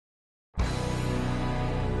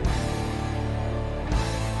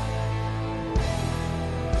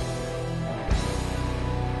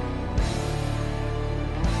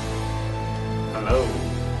Oh,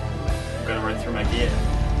 I'm going to run through my gear.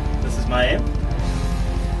 This is my amp,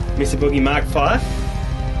 Mesa Boogie Mark V,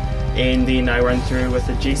 and then I run through with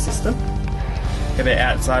the G system, have it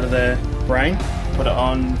outside of the brain, put it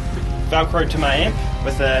on Velcro to my amp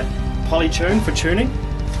with a poly tune for tuning,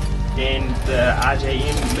 and the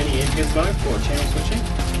RJM mini amp mode for channel switching,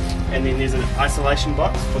 and then there's an isolation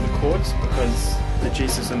box for the cords because the G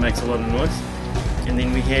system makes a lot of noise, and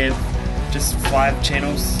then we have just 5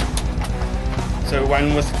 channels, so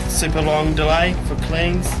one with super long delay for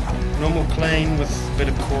cleans, normal clean with a bit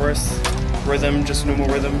of chorus, rhythm, just normal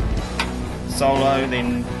rhythm, solo,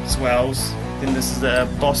 then swells, then this is the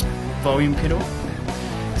Boss volume pedal.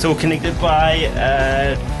 It's all connected by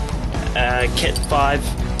a Cat 5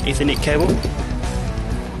 Ethernet cable.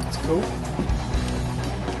 It's cool.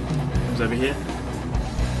 Comes over here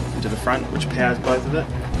into the front, which powers both of it.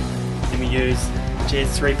 Then we use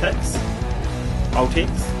Jazz 3 picks,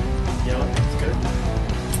 Alt-X, yellow, it's good.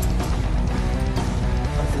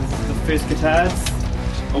 This is the first guitars,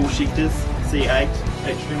 all Schecters, C8,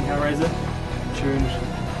 8-string Hellraiser, tuned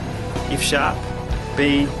F sharp,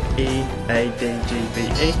 B, E, A, D, G, B,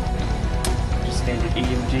 E. Just standard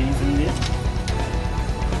EMGs in there.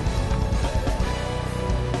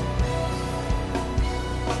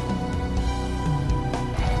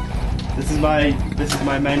 This is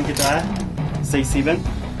my main guitar, C7,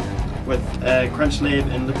 with Crunch Lab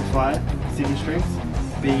and Liquefier, 7 strings,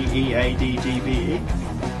 B, E, A, D, G, B, E.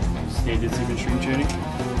 Standard 7-string tuning.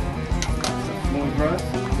 Floyd Rose.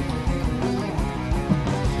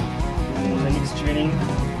 And the next tuning,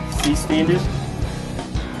 C standard.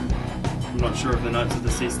 I'm not sure of the notes of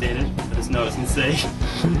the C standard, I just know it's in C.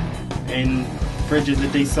 And bridge is a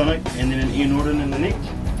D sonic, and then an E Norden in the neck.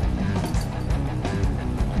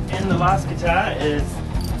 And the last guitar is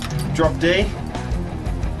drop D.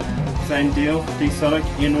 Same deal, D sonic,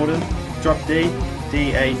 E Norden, drop D,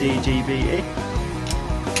 D, A, D, G, B, E.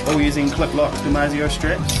 All using clip lock Damasio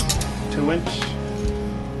straps, 2-inch,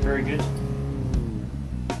 very good.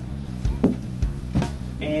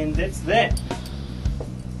 And that's that.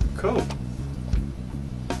 Cool.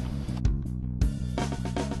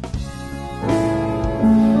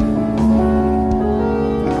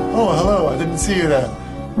 Oh, hello, I didn't see you there.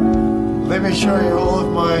 Let me show you all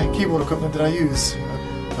of my keyboard equipment that I use.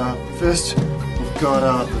 First, we've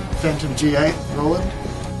got the Phantom G8 Roland.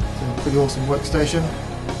 It's a pretty awesome workstation.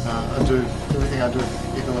 I do everything I do with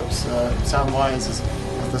Echolypse sound-wise is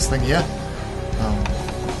with this thing here.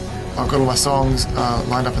 I've got all my songs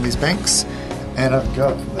lined up in these banks, and I've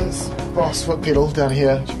got this Boss foot pedal down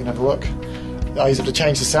here, which you can have a look. I use it to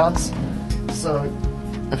change the sounds. So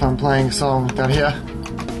if I'm playing a song down here,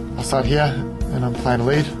 I'll start here, and I'm playing a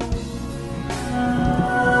lead.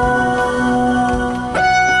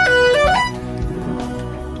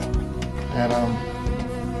 And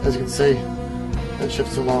as you can see, it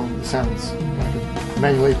shifts along the sounds. I can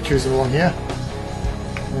manually choose it along here,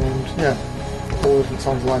 and yeah, all the different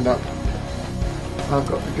songs lined up. I've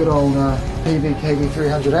got the good old PV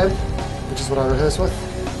KV300 amp, which is what I rehearse with,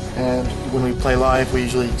 and when we play live we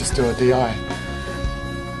usually just do a DI.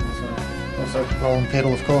 Also rolling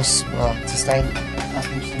pedal, of course, sustain.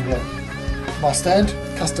 Nothing interesting there. My stand,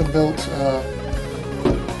 custom built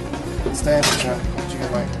stand, which you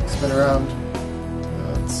can like spin around.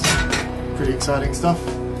 It's pretty exciting stuff.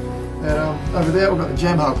 And over there we've got the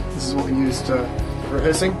jam hub. This is what we use for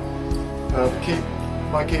rehearsing.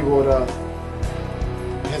 My keyboard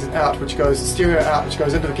has an out which goes, a stereo out which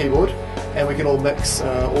goes into the keyboard, and we can all mix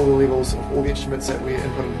all the levels of all the instruments that we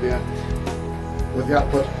input into there with the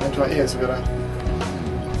output into our ears.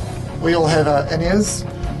 We all have in-ears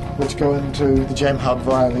which go into the jam hub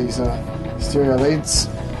via these stereo leads,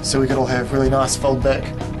 so we can all have really nice fold back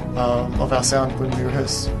of our sound when we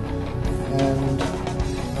rehearse. And I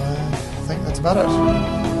think that's about it.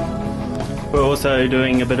 We're also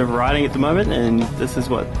doing a bit of writing at the moment, and this is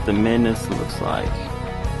what the madness looks like.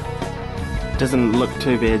 Doesn't look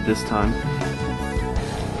too bad this time.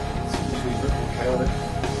 It's usually a bit more chaotic.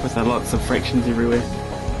 With lots of fractions everywhere.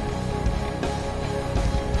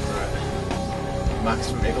 Right. Mark's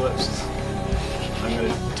from Echolypse. I'm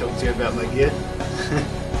going to talk to you about my gear.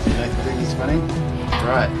 Nathan think it's funny.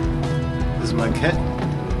 Right. This is my kit.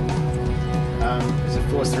 It's a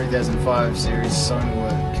Force 3005 series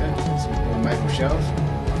Sonarwork kit. It's all maple shelf.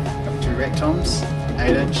 Got 2 rack toms,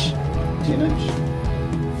 8-inch, 10-inch,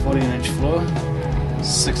 14-inch floor,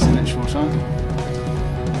 16-inch floor tom,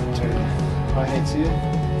 2 hi-hats here,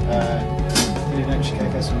 13-inch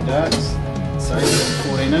KK from Darks, so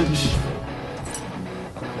 14-inch,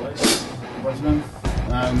 both of them,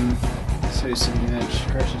 2 17-inch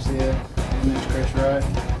crashes there, 10-inch crash right,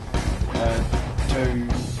 do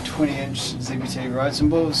 20-inch ZBT ride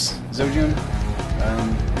cymbals, Zildjian,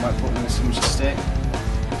 Mike Portman signature stack,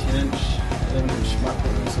 10-inch, 11-inch Mike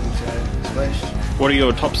Portman signature splash. What are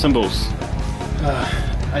your top cymbals?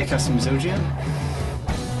 A custom Zildjian,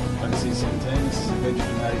 like a C17, this is a Virgin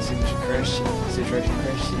United signature crash, saturation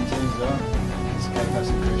crash 17 as well. It's a K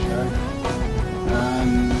custom crash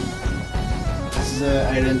this is a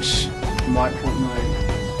 8-inch Mike Portman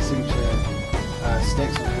signature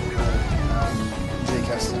stacks on Z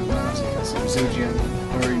custom Zildjian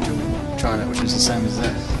Oriental China, which is the same as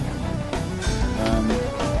this.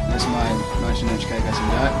 That's my 19-inch K custom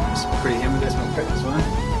dart. It's pretty heavy, that's my practice one.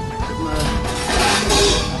 Put my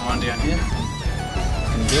one down here.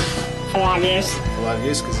 And good. 5 years. 5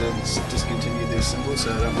 years because it's discontinued their symbol,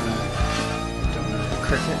 so I don't want to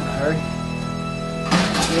crack it in a hurry.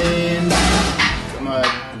 And got my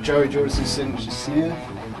Joey Jordison signature snare,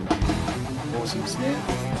 awesome snare.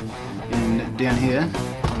 And down here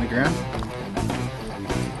on the ground,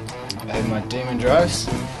 I have my Demon drives.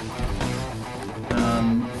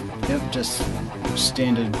 Yep, just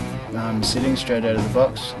standard settings straight out of the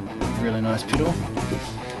box. Really nice pedal.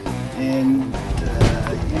 And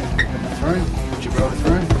yeah, got my throne, Gibraltar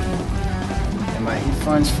throne. And my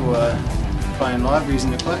headphones for playing live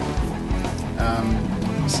using the click.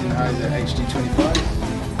 Sennheiser HD25.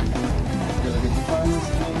 Really good headphones.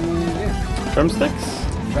 And yeah. Drumsticks?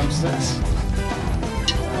 Drumsticks.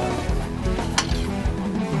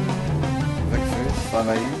 Vic Firth, 5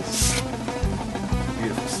 AUs.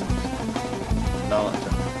 Beautiful stuff. No, I like it.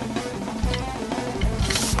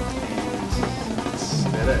 And that's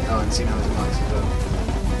about it. Oh, and Sennheiser mics as well.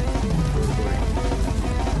 For recording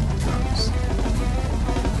drums.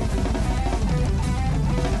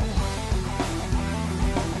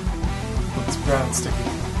 It's brown sticky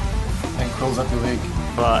and crawls up your leg.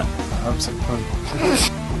 Right. I hope so.